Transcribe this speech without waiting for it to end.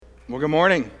Well, good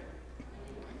morning.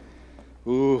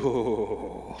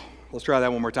 Ooh, let's try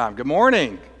that one more time. Good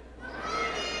morning.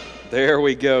 There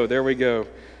we go.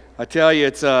 I tell you,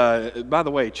 it's, by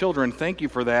the way, children, thank you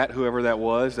for that, whoever that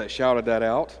was that shouted that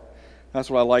out. That's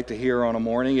what I like to hear on a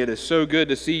morning. It is so good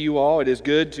to see you all. It is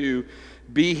good to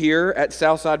be here at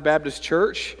Southside Baptist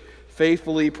Church,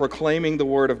 faithfully proclaiming the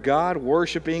Word of God,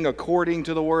 worshiping according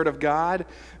to the Word of God,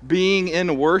 being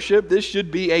in worship. This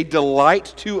should be a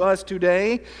delight to us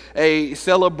today, a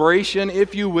celebration,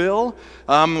 if you will.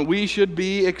 We should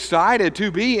be excited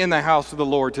to be in the house of the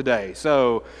Lord today.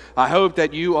 So I hope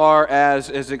that you are as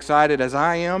excited as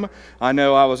I am. I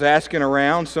know I was asking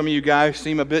around. Some of you guys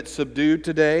seem a bit subdued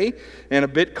today and a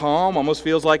bit calm. Almost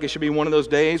feels like it should be one of those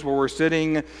days where we're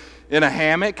sitting in a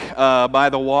hammock by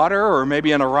the water, or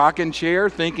maybe in a rocking chair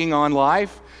thinking on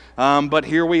life. But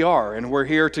here we are, and we're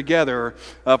here together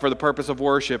for the purpose of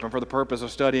worship and for the purpose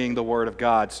of studying the Word of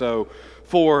God. So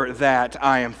for that,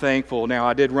 I am thankful. Now,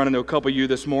 I did run into a couple of you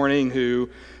this morning who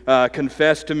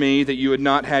confessed to me that you had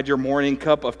not had your morning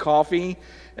cup of coffee.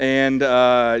 And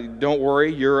don't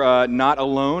worry, you're not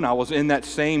alone. I was in that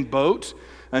same boat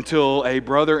until a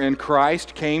brother in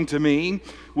Christ came to me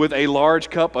with a large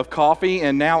cup of coffee,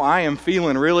 and now I am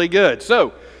feeling really good.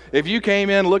 So, if you came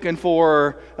in looking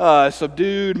for a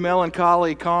subdued,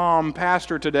 melancholy, calm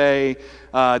pastor today,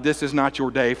 this is not your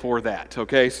day for that,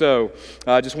 okay? So,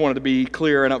 I just wanted to be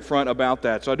clear and upfront about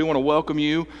that. So, I do want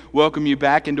to welcome you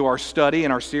back into our study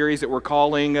and our series that we're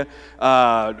calling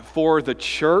For the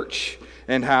Church,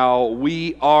 and how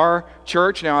we are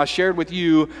church. Now, I shared with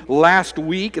you last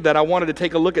week that I wanted to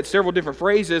take a look at several different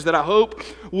phrases that I hope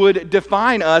would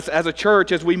define us as a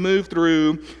church as we move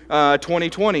through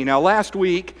 2020. Now, last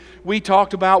week, we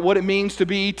talked about what it means to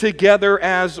be together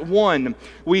as one.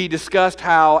 We discussed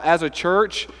how, as a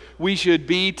church, we should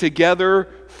be together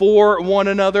for one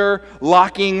another,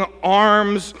 locking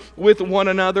arms with one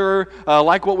another,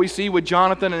 like what we see with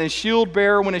Jonathan and his shield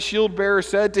bearer, when his shield bearer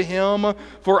said to him,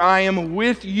 "For I am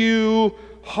with you,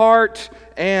 heart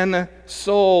and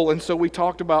soul." And so we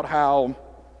talked about how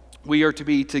we are to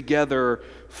be together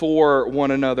for one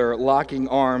another, locking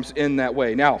arms in that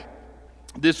way. Now,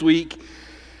 this week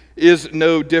is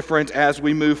no different as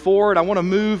we move forward. I want to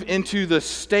move into the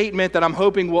statement that I'm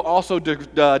hoping will also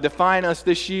define us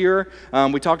this year.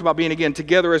 We talked about being, again,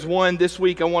 together as one. This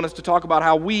week I want us to talk about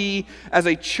how we as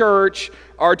a church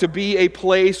are to be a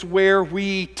place where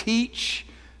we teach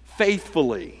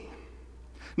faithfully.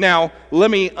 Now,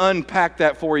 let me unpack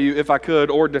that for you if I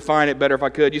could, or define it better if I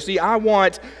could. You see, I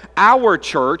want our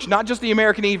church, not just the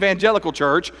American Evangelical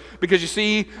Church, because you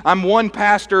see, I'm one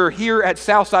pastor here at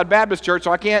Southside Baptist Church,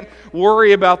 so I can't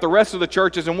worry about the rest of the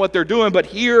churches and what they're doing. But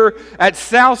here at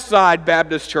Southside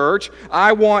Baptist Church,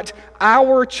 I want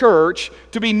our church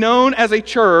to be known as a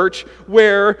church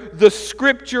where the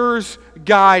Scriptures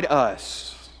guide us.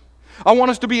 I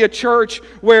want us to be a church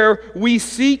where we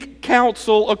seek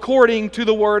counsel according to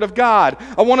the Word of God.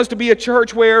 I want us to be a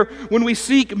church where when we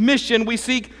seek mission, we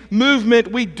seek movement,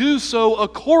 we do so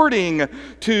according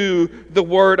to the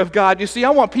Word of God. You see, I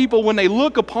want people, when they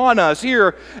look upon us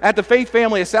here at the Faith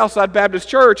Family of Southside Baptist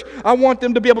Church, I want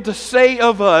them to be able to say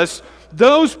of us,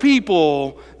 those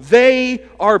people, they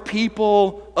are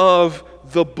people of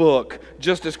the book,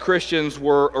 just as Christians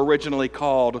were originally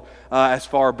called as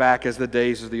far back as the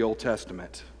days of the Old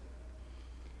Testament.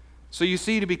 So you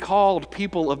see, to be called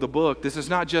people of the book, this is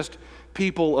not just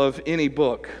people of any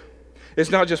book. It's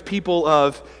not just people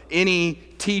of any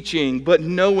teaching, but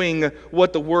knowing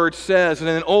what the Word says and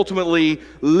then ultimately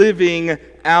living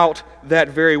out that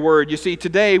very Word. You see,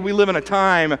 today we live in a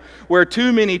time where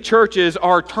too many churches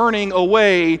are turning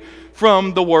away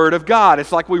from the Word of God.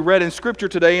 It's like we read in Scripture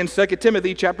today in 2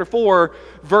 Timothy chapter 4,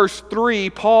 verse 3.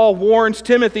 Paul warns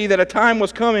Timothy that a time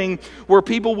was coming where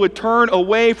people would turn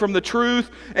away from the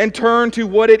truth and turn to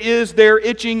what it is their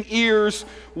itching ears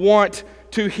want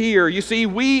to hear. You see,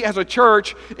 we as a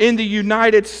church in the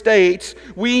United States,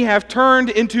 we have turned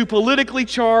into politically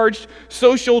charged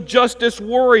social justice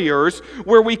warriors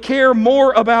where we care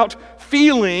more about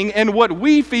feeling and what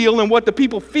we feel and what the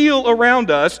people feel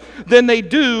around us than they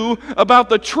do about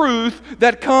the truth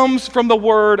that comes from the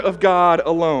Word of God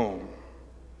alone.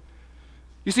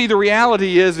 You see, the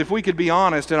reality is, if we could be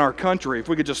honest in our country, if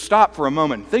we could just stop for a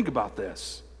moment and think about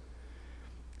this,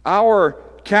 our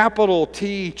capital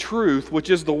T truth, which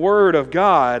is the Word of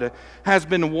God, has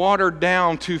been watered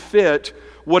down to fit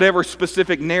whatever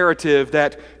specific narrative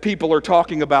that people are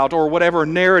talking about, or whatever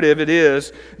narrative it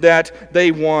is that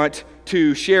they want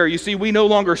to share. You see, we no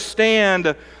longer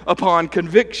stand upon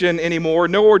conviction anymore,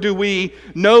 nor do we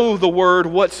know the Word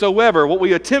whatsoever. What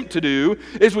we attempt to do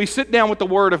is we sit down with the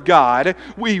Word of God,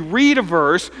 we read a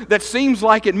verse that seems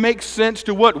like it makes sense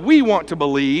to what we want to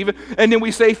believe, and then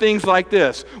we say things like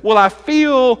this: well, I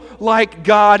feel like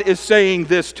God is saying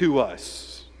this to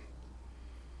us.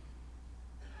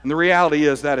 And the reality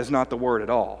is that is not the Word at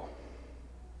all.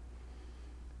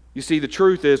 You see, the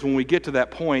truth is when we get to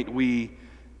that point, we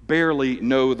barely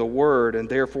know the Word, and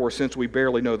therefore, since we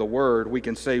barely know the Word, we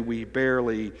can say we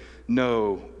barely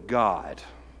know God.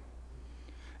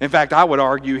 In fact, I would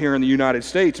argue here in the United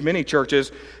States, many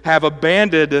churches have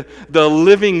abandoned the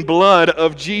living blood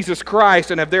of Jesus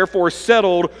Christ and have therefore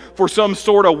settled for some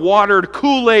sort of watered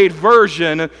Kool-Aid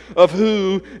version of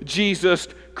who Jesus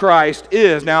Christ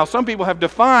is. Now, some people have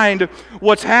defined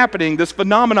what's happening, this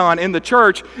phenomenon in the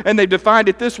church, and they've defined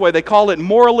it this way. They call it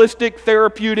moralistic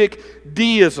therapeutic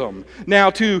deism. Now,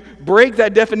 to break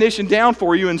that definition down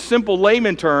for you in simple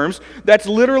layman terms, that's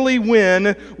literally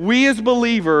when we as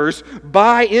believers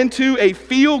buy into a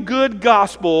feel-good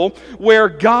gospel where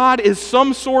God is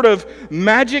some sort of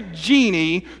magic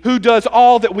genie who does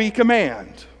all that we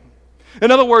command. In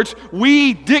other words,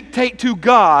 we dictate to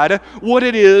God what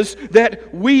it is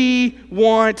that we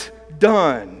want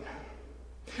done.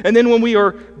 And then when we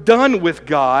are done with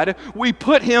God, we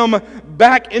put Him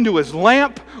back into His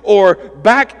lamp or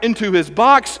back into His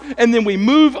box, and then we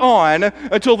move on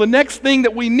until the next thing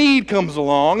that we need comes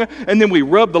along, and then we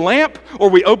rub the lamp or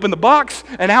we open the box,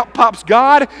 and out pops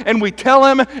God, and we tell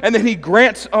Him, and then He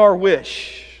grants our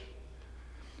wish.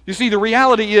 You see, the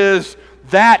reality is,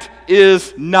 that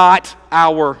is not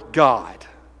our God.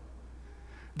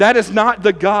 That is not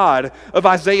the God of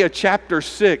Isaiah chapter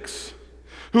 6,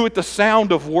 who at the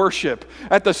sound of worship,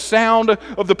 at the sound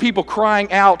of the people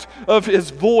crying out of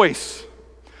His voice,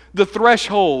 the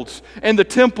thresholds and the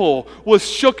temple was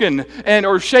shaken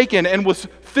and was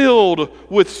filled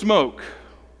with smoke.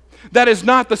 That is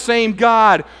not the same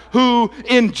God who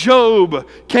in Job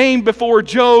came before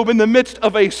Job in the midst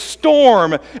of a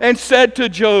storm and said to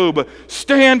Job,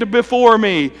 "Stand before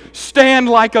me, stand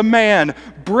like a man,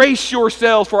 brace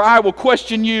yourselves, for I will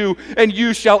question you and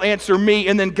you shall answer me."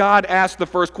 And then God asked the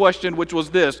first question, which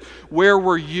was this: where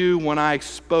were you when I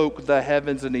spoke the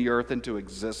heavens and the earth into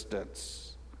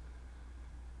existence?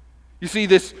 You see,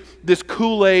 this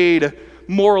Kool-Aid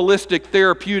moralistic,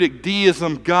 therapeutic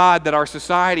deism God that our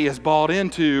society has bought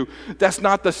into, that's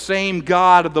not the same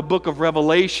God of the book of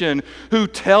Revelation who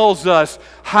tells us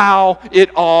how it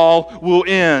all will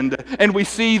end. And we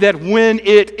see that when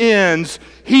it ends,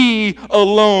 He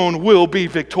alone will be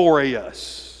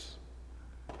victorious.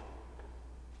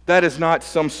 That is not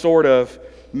some sort of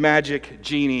magic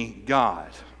genie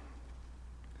God.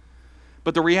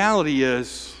 But the reality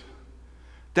is,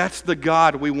 that's the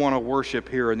God we want to worship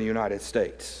here in the United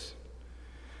States.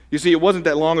 You see, it wasn't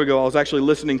that long ago I was actually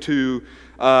listening to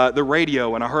the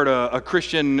radio, and I heard a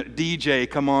Christian DJ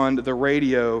come on the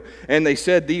radio, and they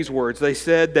said these words. They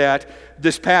said that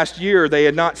this past year they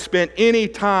had not spent any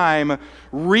time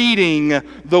reading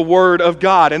the Word of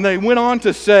God. And they went on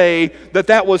to say that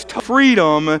that was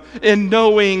freedom in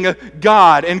knowing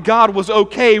God, and God was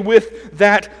okay with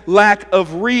that lack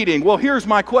of reading. Well, here's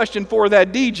my question for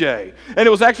that DJ, and it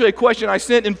was actually a question I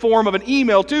sent in form of an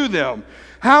email to them.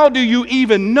 How do you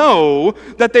even know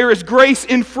that there is grace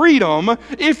in freedom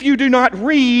if you do not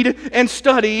read and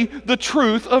study the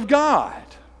truth of God?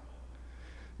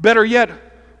 Better yet,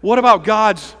 what about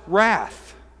God's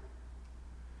wrath?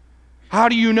 How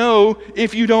do you know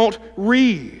if you don't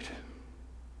read?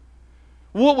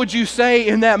 What would you say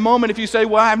in that moment if you say,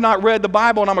 well, I have not read the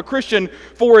Bible and I'm a Christian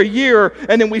for a year,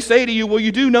 and then we say to you, well,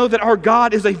 you do know that our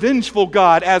God is a vengeful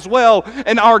God as well,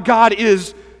 and our God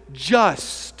is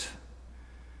just.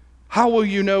 How will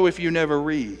you know if you never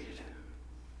read?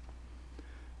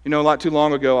 You know, not too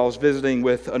long ago, I was visiting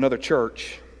with another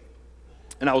church,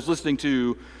 and I was listening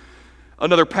to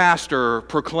another pastor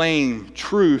proclaim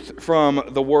truth from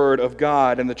the Word of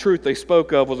God. And the truth they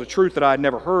spoke of was a truth that I had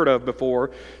never heard of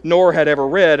before, nor had ever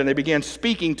read. And they began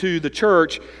speaking to the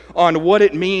church on what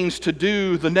it means to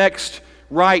do the next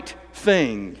right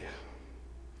thing.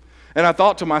 And I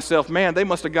thought to myself, man, they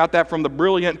must have got that from the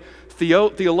brilliant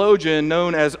theologian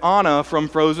known as Anna from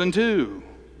Frozen 2.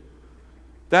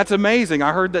 That's amazing.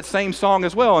 I heard that same song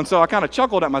as well. And so I kind of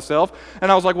chuckled at myself. And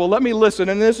I was like, well, let me listen.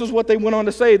 And this is what they went on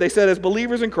to say. They said, as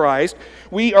believers in Christ,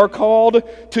 we are called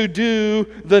to do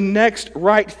the next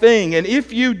right thing. And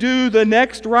if you do the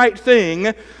next right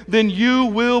thing, then you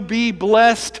will be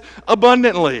blessed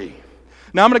abundantly.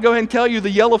 Now, I'm going to go ahead and tell you the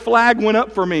yellow flag went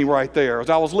up for me right there as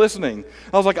I was listening.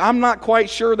 I was like, I'm not quite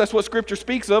sure that's what Scripture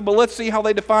speaks of, but let's see how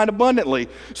they define abundantly.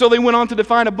 So they went on to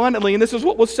define abundantly, and this is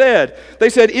what was said. They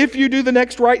said, if you do the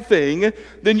next right thing,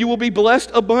 then you will be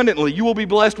blessed abundantly. You will be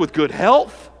blessed with good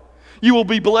health. You will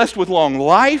be blessed with long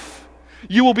life.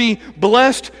 You will be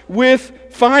blessed with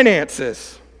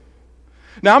finances.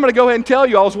 Now, I'm going to go ahead and tell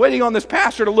you, I was waiting on this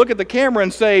pastor to look at the camera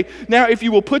and say, now, if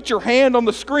you will put your hand on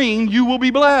the screen, you will be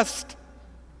blessed.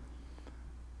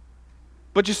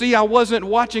 But you see, I wasn't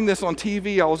watching this on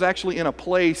TV. I was actually in a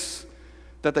place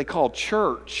that they called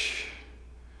church,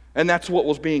 and that's what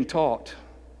was being taught.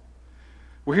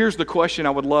 Well, here's the question I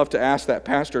would love to ask that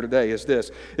pastor today is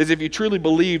this, is if you truly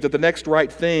believe that the next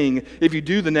right thing, if you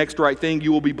do the next right thing,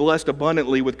 you will be blessed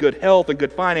abundantly with good health and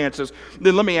good finances,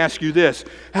 then let me ask you this,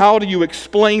 how do you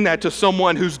explain that to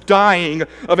someone who's dying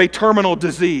of a terminal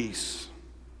disease?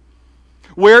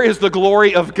 Where is the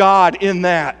glory of God in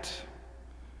that?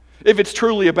 If it's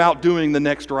truly about doing the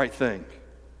next right thing.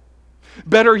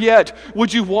 Better yet,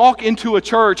 would you walk into a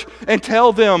church and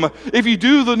tell them, if you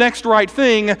do the next right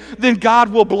thing, then God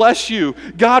will bless you.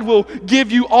 God will give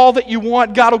you all that you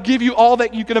want. God will give you all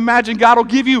that you can imagine. God will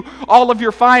give you all of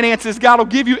your finances. God will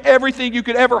give you everything you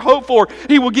could ever hope for.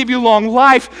 He will give you long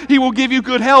life. He will give you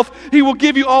good health. He will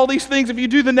give you all these things if you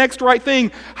do the next right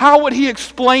thing. How would he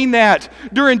explain that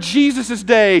during Jesus'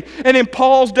 day and in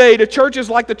Paul's day to churches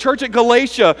like the church at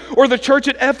Galatia or the church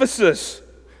at Ephesus?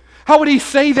 How would he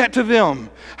say that to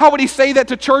them? How would he say that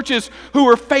to churches who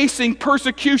are facing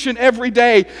persecution every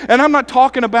day? And I'm not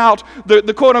talking about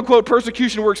the quote-unquote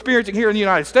persecution we're experiencing here in the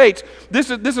United States. This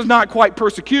is not quite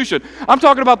persecution. I'm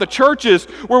talking about the churches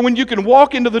where when you can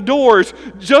walk into the doors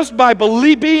just by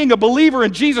being a believer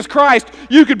in Jesus Christ,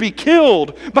 you could be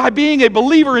killed. By being a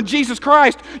believer in Jesus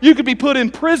Christ, you could be put in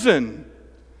prison.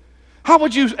 How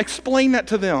would you explain that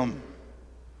to them?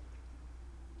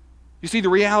 You see, the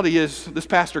reality is this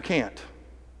pastor can't,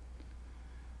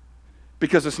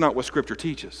 because it's not what Scripture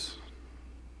teaches.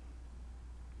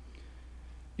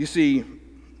 You see,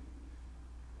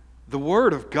 the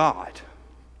Word of God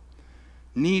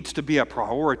needs to be a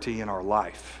priority in our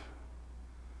life.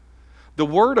 The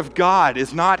Word of God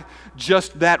is not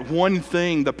just that one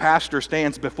thing the pastor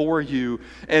stands before you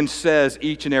and says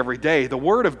each and every day. The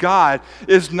Word of God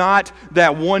is not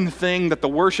that one thing that the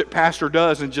worship pastor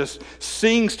does and just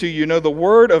sings to you. No, the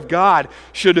Word of God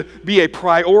should be a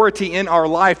priority in our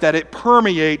life, that it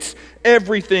permeates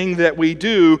everything that we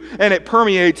do, and it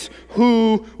permeates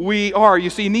who we are. You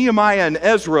see, Nehemiah and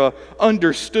Ezra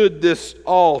understood this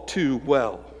all too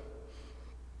well.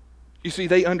 You see,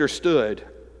 they understood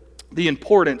the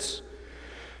importance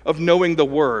of knowing the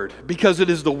Word, because it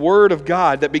is the Word of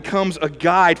God that becomes a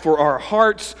guide for our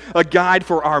hearts, a guide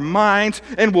for our minds,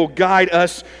 and will guide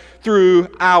us through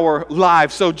our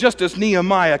lives. So just as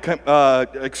Nehemiah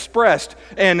expressed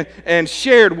and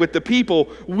shared with the people,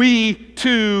 we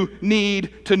too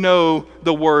need to know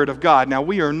the Word of God. Now,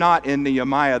 we are not in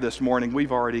Nehemiah this morning.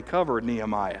 We've already covered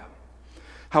Nehemiah.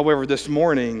 However, this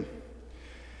morning,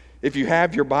 if you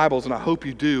have your Bibles, and I hope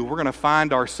you do, we're going to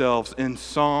find ourselves in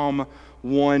Psalm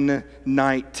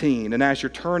 119. And as you're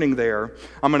turning there,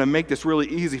 I'm going to make this really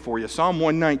easy for you. Psalm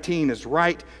 119 is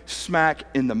right smack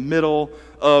in the middle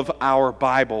of our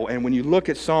Bible. And when you look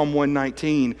at Psalm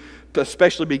 119,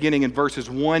 especially beginning in verses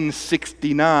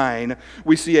 169,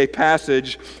 we see a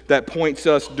passage that points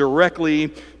us directly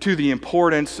to the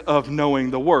importance of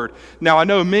knowing the Word. Now, I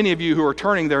know many of you who are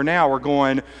turning there now are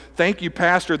going, thank you,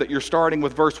 Pastor, that you're starting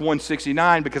with verse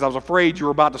 169, because I was afraid you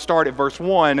were about to start at verse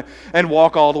 1 and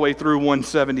walk all the way through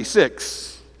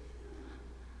 176.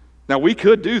 Now, we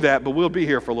could do that, but we'll be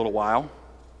here for a little while.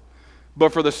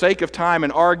 But for the sake of time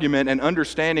and argument and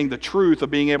understanding the truth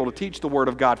of being able to teach the Word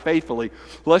of God faithfully,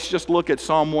 let's just look at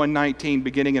Psalm 119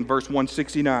 beginning in verse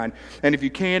 169. And if you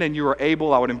can and you are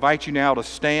able, I would invite you now to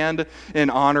stand in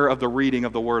honor of the reading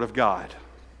of the Word of God.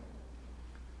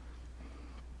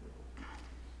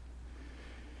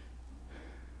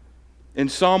 In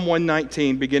Psalm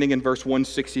 119, beginning in verse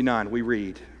 169, we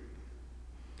read,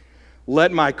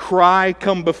 "Let my cry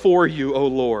come before you, O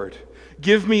Lord.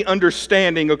 Give me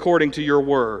understanding according to your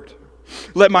word.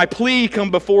 Let my plea come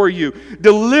before you.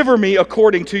 Deliver me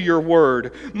according to your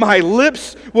word. My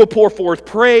lips will pour forth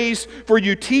praise, for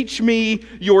you teach me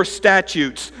your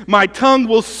statutes. My tongue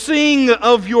will sing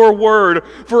of your word,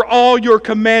 for all your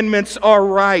commandments are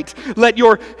right. Let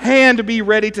your hand be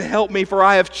ready to help me, for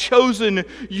I have chosen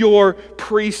your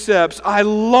precepts. I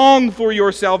long for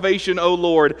your salvation, O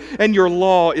Lord, and your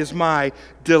law is my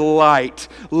delight.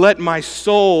 Let my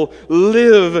soul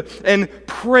live and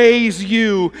praise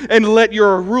you, and let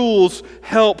your rules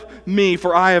help me,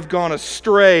 for I have gone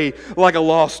astray like a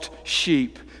lost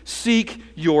sheep. Seek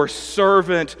your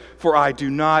servant, for I do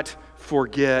not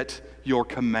forget your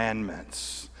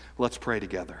commandments. Let's pray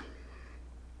together.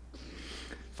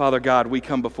 Father God, we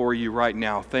come before you right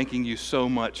now, thanking you so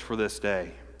much for this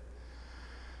day.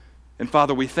 And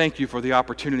Father, we thank you for the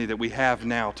opportunity that we have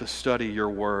now to study your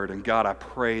word. And God, I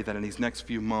pray that in these next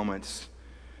few moments,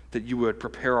 that you would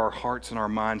prepare our hearts and our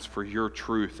minds for your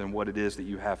truth and what it is that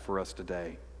you have for us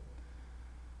today.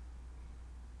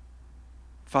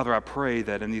 Father, I pray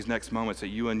that in these next moments that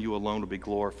you and you alone will be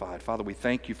glorified. Father, we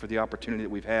thank you for the opportunity that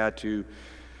we've had to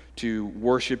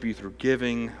worship you through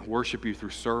giving, worship you through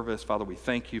service. Father, we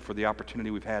thank you for the opportunity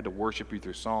we've had to worship you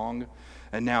through song.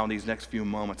 And now in these next few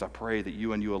moments, I pray that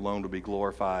you and you alone will be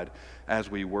glorified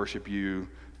as we worship you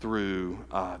through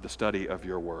the study of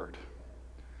your word.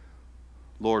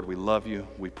 Lord, we love you,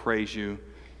 we praise you,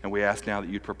 and we ask now that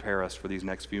you'd prepare us for these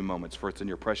next few moments. For it's in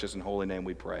your precious and holy name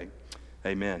we pray.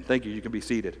 Amen. Thank you. You can be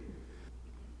seated.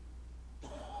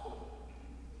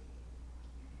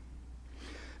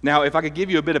 Now, if I could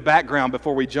give you a bit of background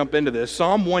before we jump into this,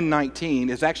 Psalm 119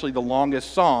 is actually the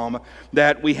longest psalm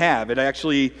that we have. It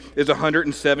actually is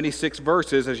 176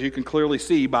 verses, as you can clearly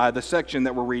see by the section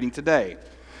that we're reading today.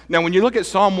 Now, when you look at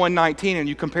Psalm 119 and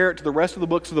you compare it to the rest of the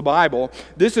books of the Bible,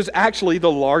 this is actually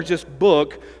the largest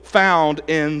book found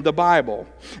in the Bible.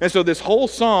 And so this whole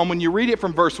psalm, when you read it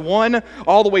from verse 1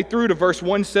 all the way through to verse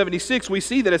 176, we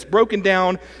see that it's broken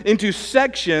down into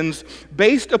sections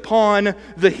based upon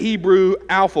the Hebrew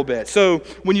alphabet. So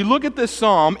when you look at this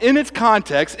psalm in its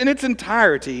context, in its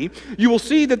entirety, you will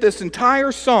see that this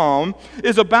entire psalm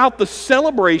is about the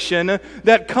celebration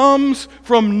that comes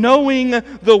from knowing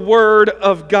the Word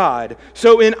of God.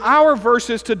 So in our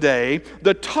verses today,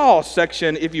 the Tah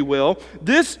section, if you will,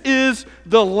 this is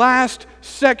the last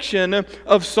section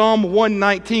of Psalm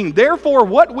 119. Therefore,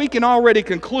 what we can already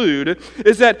conclude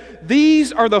is that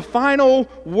these are the final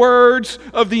words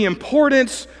of the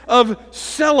importance of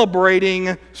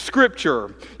celebrating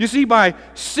Scripture. You see, by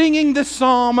singing this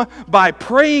psalm, by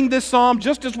praying this psalm,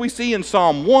 just as we see in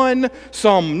Psalm 1,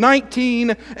 Psalm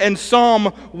 19, and Psalm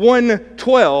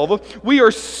 112, we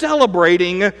are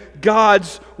celebrating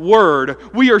God's Word.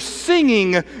 We are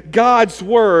singing God's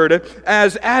Word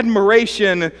as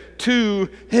admiration to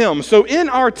Him. So in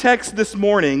our text this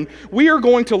morning, we are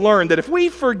going to learn that if we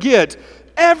forget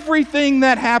everything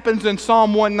that happens in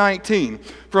Psalm 119,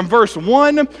 from verse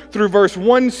 1 through verse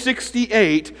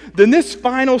 168, then this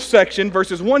final section,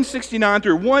 verses 169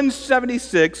 through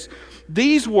 176,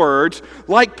 these words,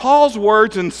 like Paul's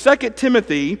words in 2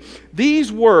 Timothy, these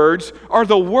words are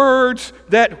the words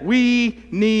that we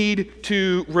need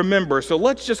to remember. So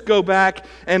let's just go back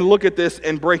and look at this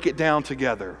and break it down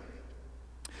together.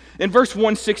 In verse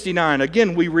 169,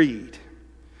 again we read,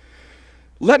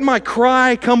 "Let my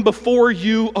cry come before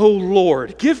you, O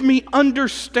Lord. Give me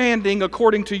understanding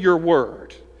according to your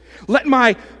word. Let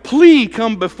my plea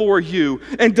come before you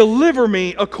and deliver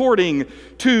me according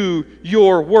to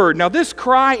your word." Now, this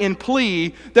cry and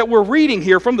plea that we're reading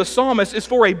here from the psalmist is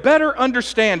for a better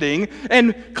understanding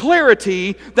and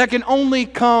clarity that can only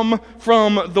come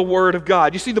from the word of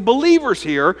God. You see, the believers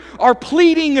here are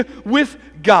pleading with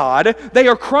God. They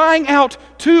are crying out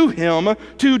to Him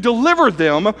to deliver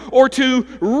them or to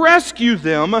rescue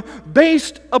them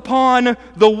based upon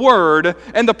the Word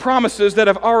and the promises that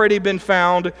have already been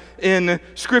found in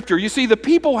Scripture. You see, the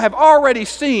people have already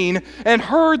seen and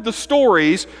heard the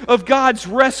stories of God's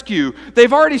rescue.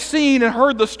 They've already seen and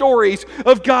heard the stories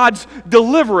of God's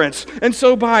deliverance. And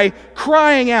so by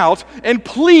crying out and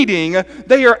pleading,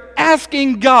 they are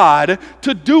asking God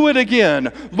to do it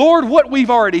again. Lord, what we've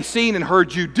already seen and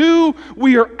heard you do,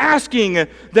 we are asking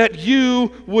that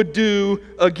you would do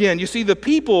again. You see, the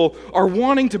people are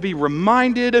wanting to be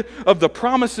reminded of the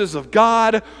promises of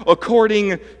God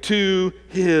according to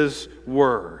His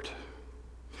Word.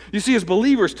 You see, as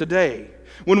believers today,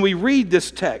 when we read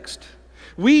this text,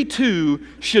 we too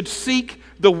should seek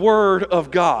the Word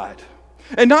of God.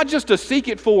 And not just to seek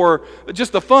it for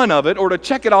just the fun of it or to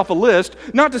check it off a list,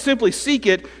 not to simply seek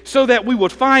it so that we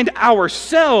would find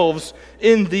ourselves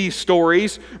in these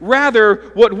stories.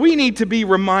 Rather, what we need to be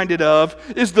reminded of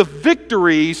is the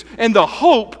victories and the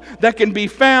hope that can be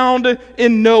found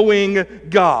in knowing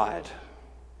God.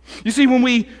 You see, when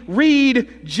we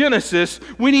read Genesis,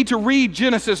 we need to read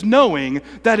Genesis knowing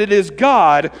that it is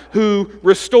God who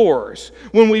restores.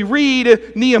 When we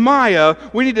read Nehemiah,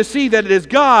 we need to see that it is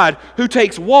God who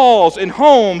takes walls and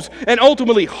homes and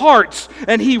ultimately hearts,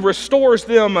 and He restores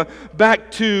them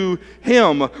back to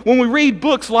Him. When we read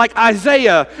books like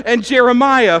Isaiah and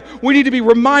Jeremiah, we need to be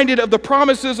reminded of the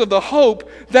promises of the hope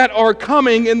that are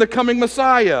coming in the coming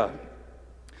Messiah.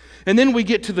 And then we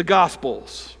get to the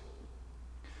Gospels.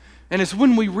 And it's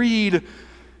when we read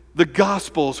the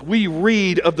Gospels, we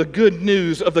read of the good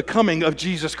news of the coming of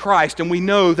Jesus Christ, and we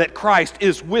know that Christ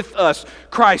is with us,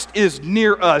 Christ is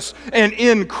near us, and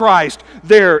in Christ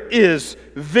there is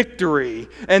victory,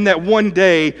 and that one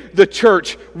day the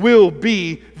church will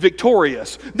be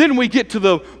victorious. Then we get to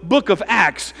the book of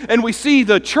Acts, and we see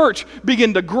the church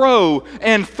begin to grow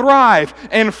and thrive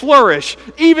and flourish.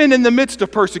 Even in the midst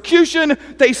of persecution,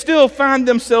 they still find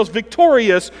themselves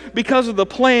victorious because of the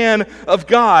plan of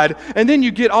God. And then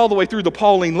you get all the way through the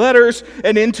Pauline letters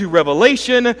and into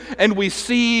Revelation, and we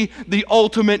see the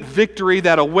ultimate victory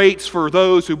that awaits for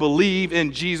those who believe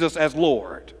in Jesus as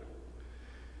Lord.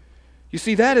 You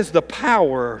see, that is the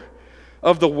power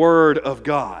of the Word of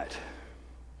God.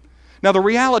 Now, the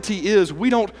reality is we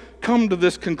don't come to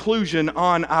this conclusion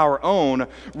on our own.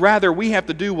 Rather, we have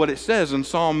to do what it says in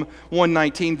Psalm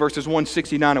 119, verses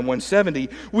 169 and 170.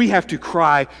 We have to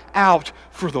cry out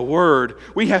for the Word.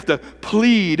 We have to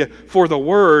plead for the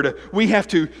Word. We have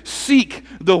to seek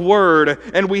the Word,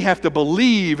 and we have to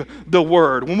believe the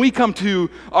Word. When we come to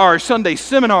our Sunday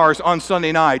seminars on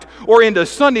Sunday night, or into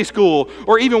Sunday school,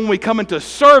 or even when we come into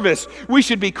service, we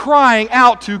should be crying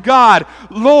out to God,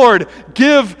 Lord,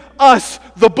 give us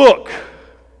the book.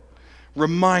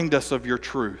 Remind us of your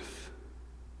truth.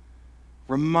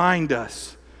 Remind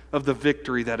us of the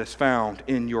victory that is found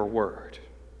in your word.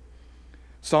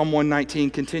 Psalm 119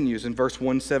 continues in verse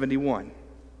 171.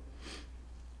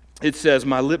 It says,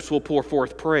 my lips will pour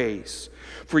forth praise,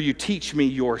 for you teach me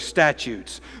your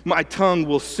statutes. My tongue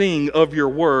will sing of your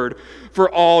word, for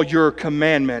all your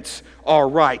commandments are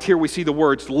right. Here we see the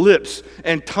words lips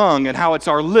and tongue, and how it's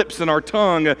our lips and our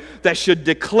tongue that should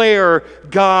declare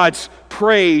God's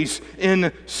praise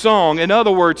in song. In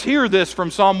other words, hear this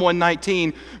from Psalm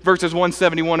 119, verses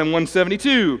 171 and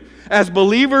 172. As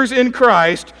believers in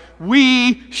Christ,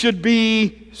 we should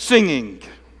be singing.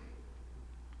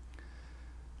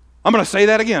 I'm going to say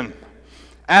that again.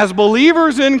 As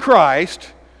believers in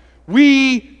Christ,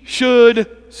 we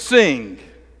should sing.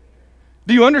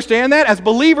 Do you understand that? As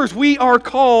believers, we are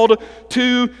called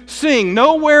to sing.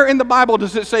 Nowhere in the Bible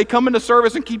does it say, come into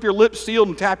service and keep your lips sealed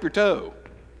and tap your toe.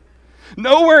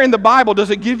 Nowhere in the Bible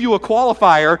does it give you a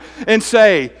qualifier and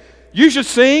say, you should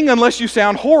sing unless you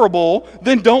sound horrible,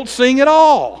 then don't sing at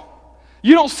all.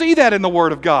 You don't see that in the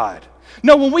Word of God.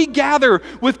 No, when we gather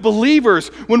with believers,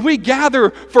 when we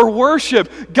gather for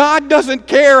worship, God doesn't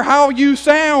care how you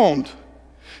sound.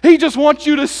 He just wants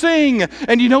you to sing.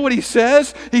 And you know what He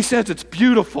says? He says it's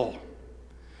beautiful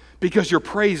because you're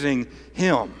praising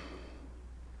Him.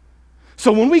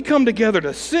 So when we come together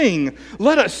to sing,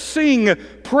 let us sing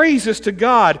praises to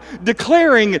God,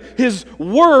 declaring His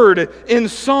word in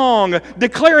song,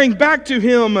 declaring back to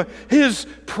Him His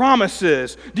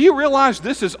promises. Do you realize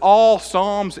this is all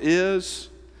Psalms is?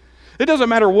 It doesn't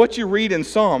matter what you read in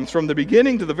Psalms from the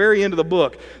beginning to the very end of the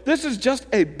book. This is just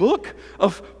a book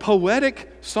of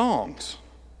poetic songs.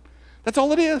 That's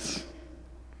all it is.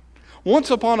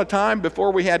 Once upon a time,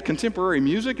 before we had contemporary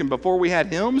music and before we had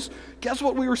hymns, guess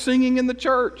what we were singing in the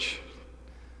church?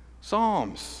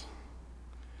 Psalms.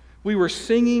 We were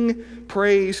singing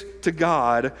praise to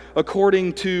God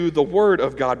according to the Word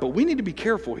of God, but we need to be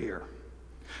careful here.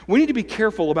 We need to be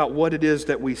careful about what it is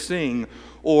that we sing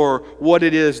or what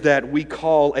it is that we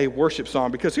call a worship song,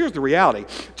 because here's the reality.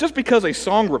 Just because a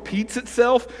song repeats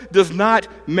itself does not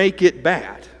make it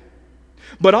bad.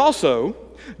 But also,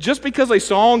 just because a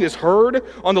song is heard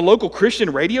on the local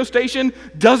Christian radio station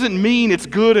doesn't mean it's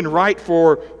good and right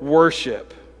for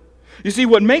worship. You see,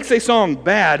 what makes a song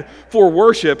bad for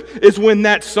worship is when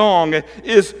that song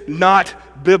is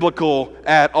not biblical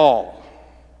at all.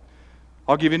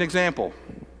 I'll give you an example.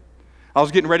 I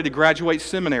was getting ready to graduate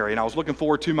seminary, and I was looking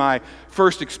forward to my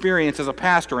first experience as a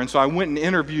pastor, and so I went and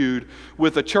interviewed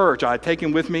with a church. I had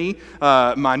taken with me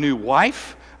my new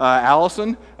wife,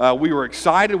 Allison. We were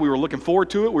excited. We were looking forward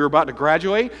to it. We were about to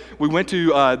graduate. We went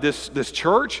to this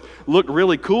church. Looked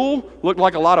really cool. Looked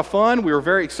like a lot of fun. We were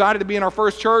very excited to be in our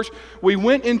first church. We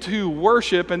went into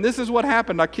worship, and this is what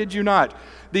happened. I kid you not.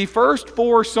 The first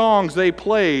 4 songs they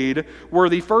played were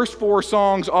the first 4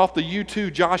 songs off the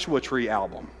U2 Joshua Tree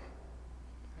album.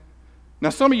 Now,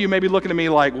 some of you may be looking at me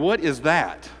like, what is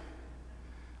that?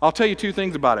 I'll tell you two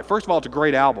things about it. First of all, it's a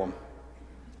great album.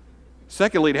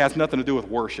 Secondly, it has nothing to do with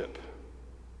worship.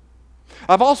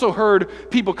 I've also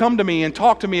heard people come to me and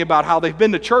talk to me about how they've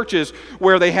been to churches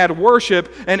where they had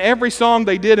worship, and every song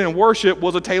they did in worship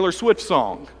was a Taylor Swift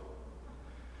song.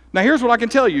 Now, here's what I can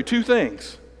tell you, two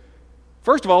things.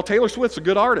 First of all, Taylor Swift's a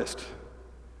good artist.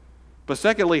 But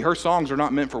secondly, her songs are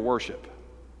not meant for worship.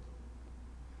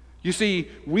 You see,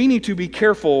 we need to be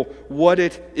careful what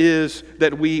it is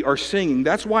that we are singing.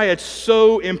 That's why it's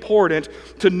so important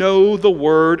to know the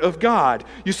Word of God.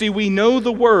 You see, we know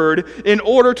the Word in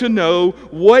order to know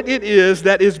what it is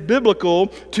that is biblical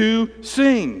to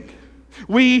sing.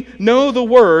 We know the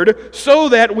Word so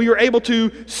that we are able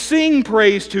to sing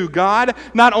praise to God,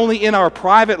 not only in our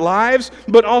private lives,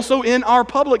 but also in our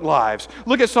public lives.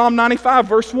 Look at Psalm 95,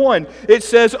 verse 1. It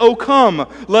says, "O come,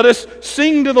 let us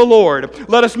sing to the Lord.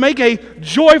 Let us make a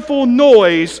joyful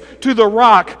noise to the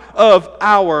rock of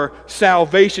our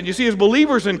salvation." You see, as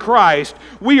believers in Christ,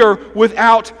 we are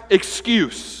without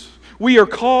excuse. We are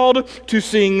called to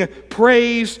sing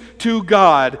praise to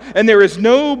God. And there is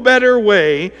no better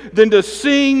way than to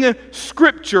sing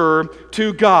Scripture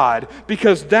to God,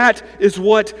 because that is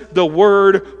what the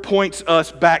Word points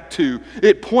us back to.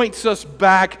 It points us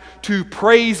back to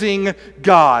praising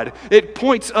God. It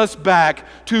points us back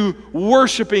to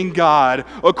worshiping God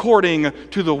according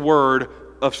to the Word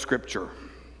of Scripture.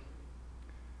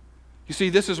 You see,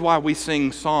 this is why we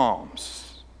sing psalms.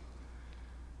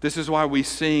 This is why we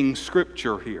sing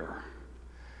Scripture here.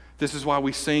 This is why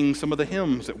we sing some of the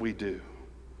hymns that we do.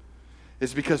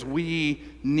 It's because we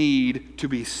need to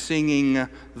be singing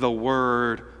the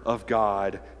Word of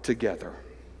God together.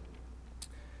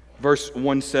 Verse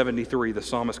 173, the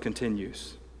psalmist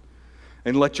continues,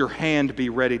 "And let your hand be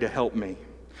ready to help me,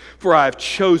 for I have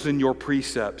chosen your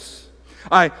precepts.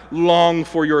 I long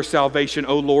for your salvation,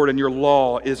 O Lord, and your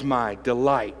law is my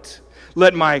delight.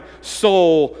 Let my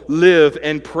soul live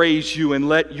and praise you, and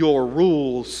let your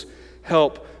rules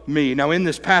help me." Now, in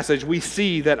this passage, we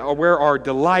see that where our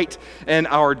delight and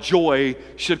our joy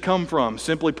should come from.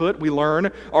 Simply put, we learn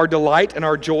our delight and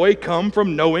our joy come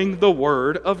from knowing the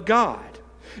Word of God.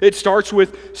 It starts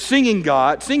with singing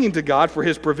to God for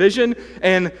His provision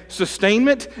and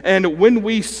sustainment. And when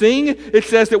we sing, it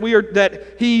says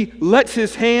that He lets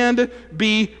His hand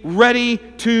be ready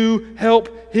to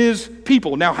help His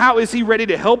people. Now, how is He ready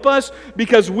to help us?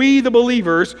 Because we, the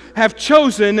believers, have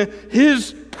chosen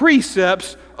His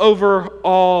precepts over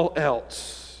all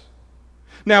else.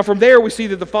 Now, from there, we see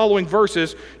that the following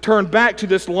verses turn back to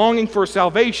this longing for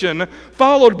salvation,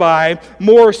 followed by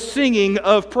more singing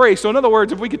of praise. So, in other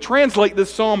words, if we could translate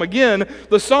this psalm again,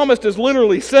 the psalmist is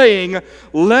literally saying,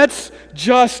 let's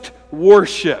just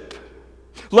worship.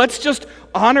 Let's just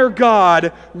honor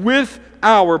God with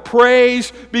our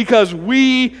praise, because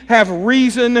we have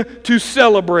reason to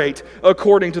celebrate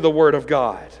according to the Word of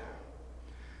God.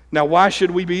 Now, why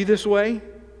should we be this way?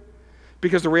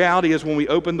 Because the reality is, when we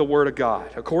open the Word of God,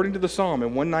 according to the Psalm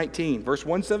in 119, verse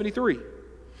 173,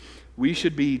 we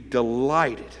should be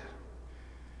delighted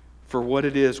for what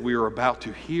it is we are about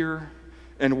to hear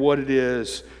and what it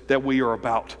is that we are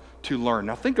about to learn.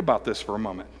 Now, think about this for a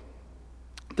moment.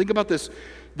 Think about this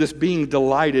being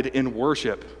delighted in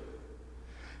worship.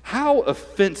 How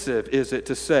offensive is it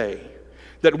to say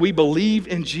that we believe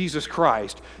in Jesus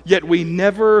Christ, yet we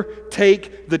never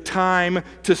take the time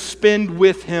to spend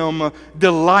with Him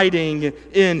delighting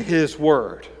in His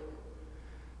Word?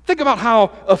 Think about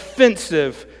how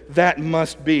offensive that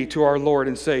must be to our Lord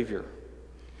and Savior.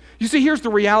 You see, here's the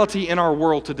reality in our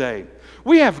world today.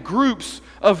 We have groups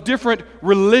of different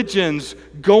religions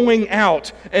going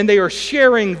out, and they are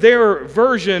sharing their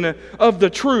version of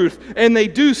the truth, and they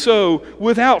do so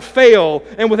without fail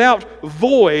and without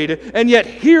void. And yet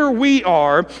here we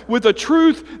are with a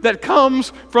truth that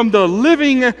comes from the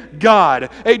living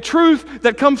God, a truth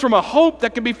that comes from a hope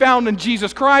that can be found in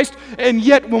Jesus Christ, and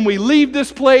yet when we leave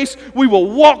this place, we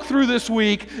will walk through this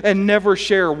week and never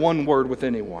share one word with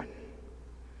anyone.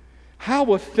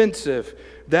 How offensive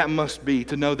that must be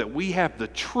to know that we have the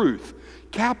truth,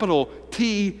 capital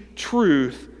T,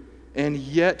 truth, and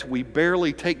yet we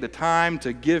barely take the time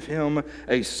to give Him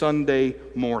a Sunday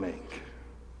morning.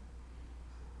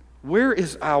 Where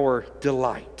is our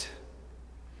delight?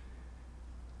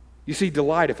 You see,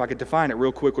 delight, if I could define it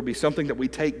real quick, would be something that we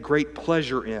take great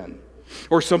pleasure in,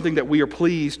 or something that we are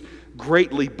pleased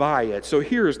greatly by it. So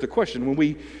here's the question. When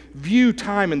we view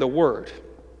time in the Word,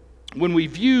 when we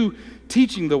view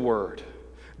teaching the Word,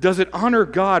 does it honor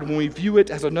God when we view it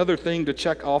as another thing to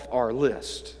check off our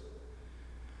list?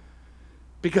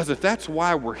 Because if that's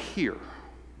why we're here,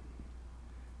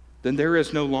 then there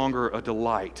is no longer a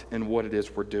delight in what it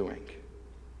is we're doing.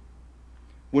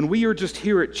 when we are just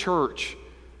here at church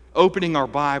opening our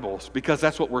Bibles because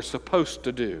that's what we're supposed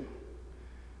to do,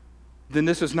 then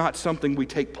this is not something we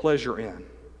take pleasure in.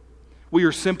 We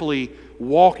are simply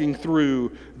walking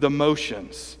through the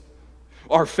motions.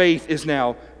 Our faith is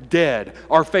now dead.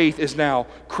 Our faith is now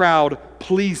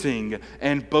crowd-pleasing,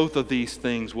 and both of these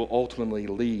things will ultimately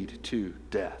lead to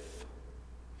death.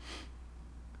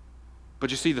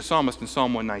 But you see, the psalmist in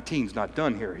Psalm 119 is not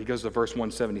done here. He goes to verse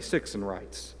 176 and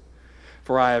writes,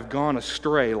 "For I have gone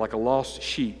astray like a lost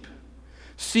sheep.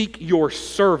 Seek your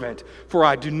servant, for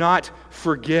I do not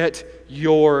forget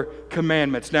your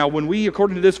commandments." Now,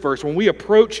 according to this verse, when we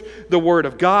approach the Word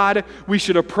of God, we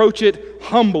should approach it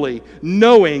humbly,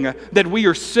 knowing that we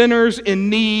are sinners in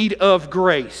need of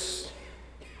grace.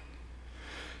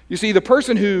 You see, the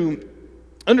person who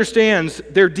understands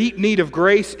their deep need of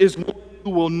grace is one who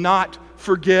will not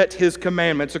forget his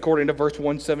commandments, according to verse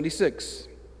 176.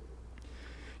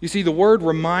 You see, the Word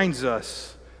reminds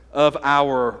us of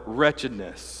our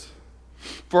wretchedness.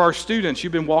 For our students,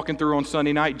 you've been walking through on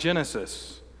Sunday night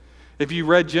Genesis. If you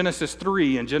read Genesis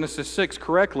 3 and Genesis 6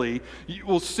 correctly, you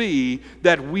will see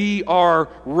that we are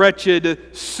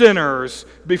wretched sinners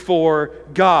before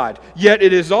God. Yet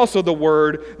it is also the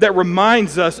Word that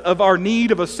reminds us of our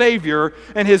need of a Savior,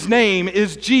 and His name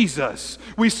is Jesus.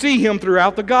 We see Him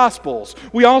throughout the Gospels.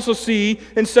 We also see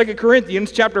in 2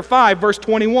 Corinthians chapter 5, verse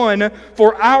 21,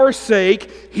 "For our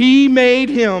sake He made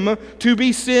Him to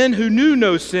be sin who knew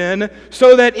no sin,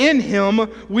 so that in Him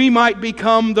we might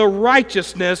become the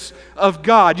righteousness of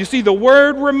God." You see, the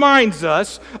Word reminds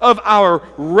us of our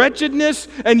wretchedness,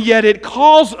 and yet it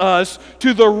calls us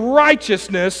to the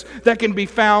righteousness that can be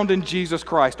found in Jesus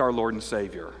Christ, our Lord and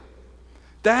Savior.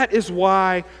 That is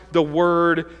why the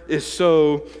Word is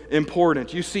so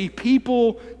important. You see,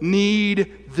 people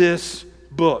need this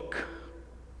book.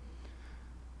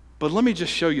 But let me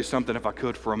just show you something, if I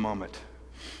could, for a moment.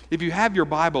 If you have your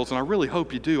Bibles, and I really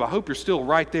hope you do, I hope you're still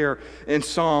right there in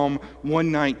Psalm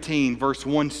 119, verse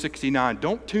 169.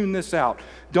 Don't tune this out.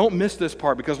 Don't miss this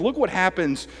part, because look what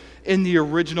happens in the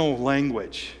original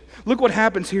language. Look what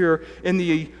happens here in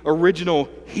the original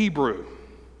Hebrew.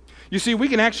 You see, we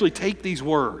can actually take these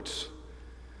words.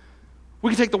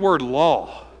 We can take the word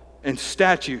law and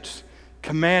statutes,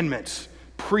 commandments,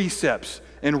 precepts,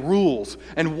 and rules,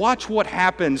 and watch what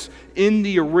happens in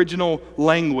the original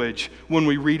language when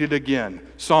we read it again.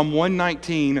 Psalm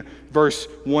 119, verse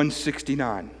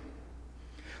 169.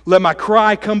 "Let my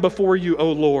cry come before you,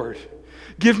 O Lord.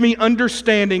 Give me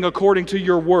understanding according to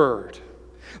your word.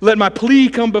 Let my plea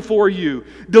come before you.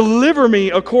 Deliver me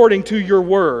according to your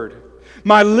word.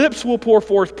 My lips will pour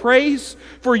forth praise,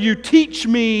 for you teach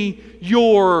me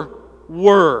your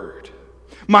word.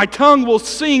 My tongue will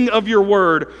sing of your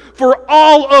word, for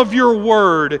all of your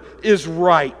word is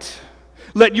right.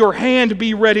 Let your hand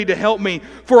be ready to help me,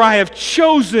 for I have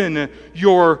chosen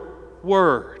your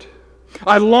word.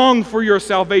 I long for your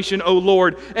salvation, O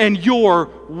Lord, and your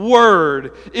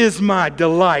word is my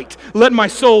delight. Let my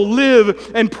soul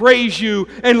live and praise you,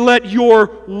 and let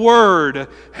your word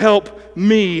help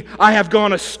me. I have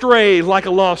gone astray like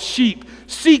a lost sheep.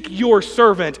 Seek your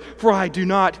servant, for I do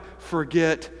not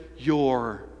forget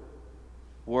your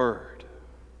word."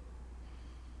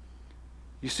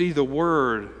 You see, the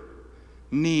word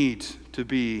needs to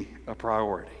be a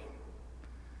priority.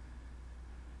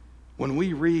 When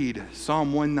we read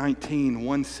Psalm 119,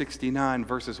 169,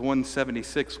 verses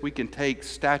 176, we can take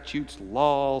statutes,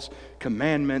 laws,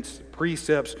 commandments,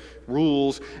 precepts,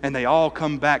 rules, and they all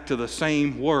come back to the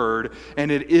same word,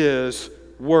 and it is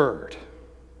word.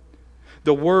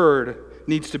 The word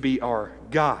needs to be our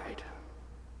guide.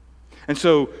 And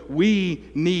so we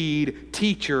need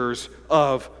teachers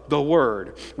of the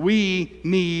Word. We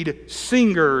need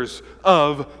singers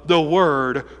of the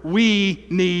Word. We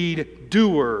need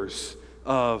doers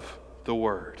of the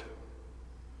Word.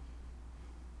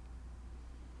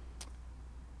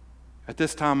 At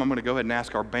this time, I'm going to go ahead and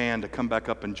ask our band to come back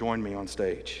up and join me on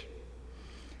stage.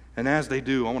 And as they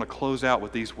do, I want to close out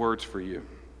with these words for you.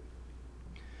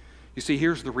 You see,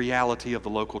 here's the reality of the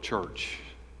local church.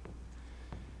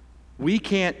 We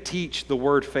can't teach the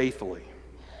Word faithfully.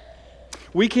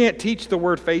 We can't teach the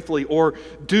Word faithfully or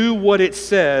do what it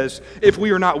says if we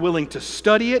are not willing to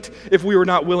study it, if we are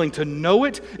not willing to know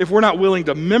it, if we're not willing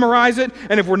to memorize it,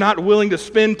 and if we're not willing to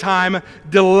spend time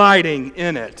delighting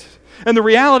in it. And the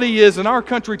reality is, in our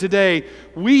country today,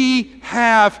 we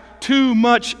have too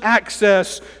much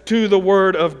access to the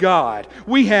Word of God.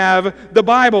 We have the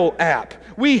Bible app.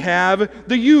 We have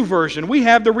the YouVersion. We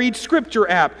have the Read Scripture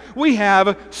app. We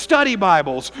have study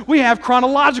Bibles. We have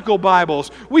chronological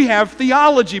Bibles. We have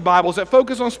theology Bibles that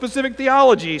focus on specific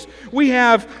theologies. We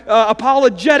have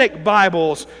apologetic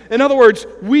Bibles. In other words,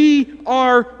 we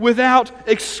are without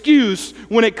excuse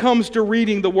when it comes to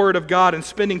reading the Word of God and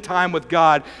spending time with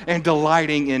God and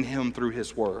delighting in Him through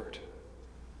His Word.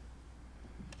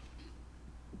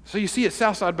 So you see, at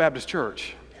Southside Baptist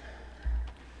Church,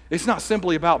 it's not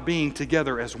simply about being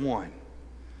together as one.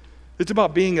 It's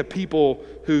about being a people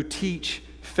who teach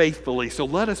faithfully. So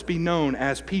let us be known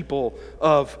as people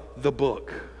of the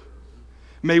book.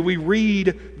 May we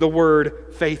read the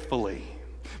Word faithfully.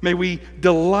 May we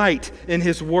delight in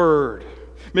His Word.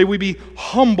 May we be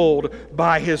humbled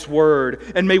by His Word.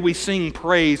 And may we sing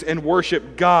praise and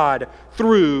worship God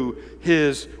through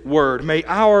His Word. May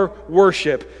our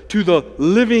worship to the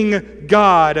living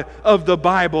God of the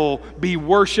Bible be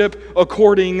worship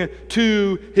according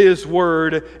to His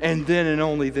Word. And then and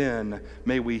only then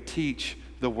may we teach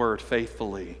the Word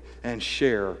faithfully and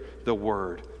share the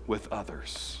Word with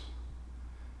others.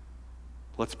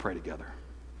 Let's pray together.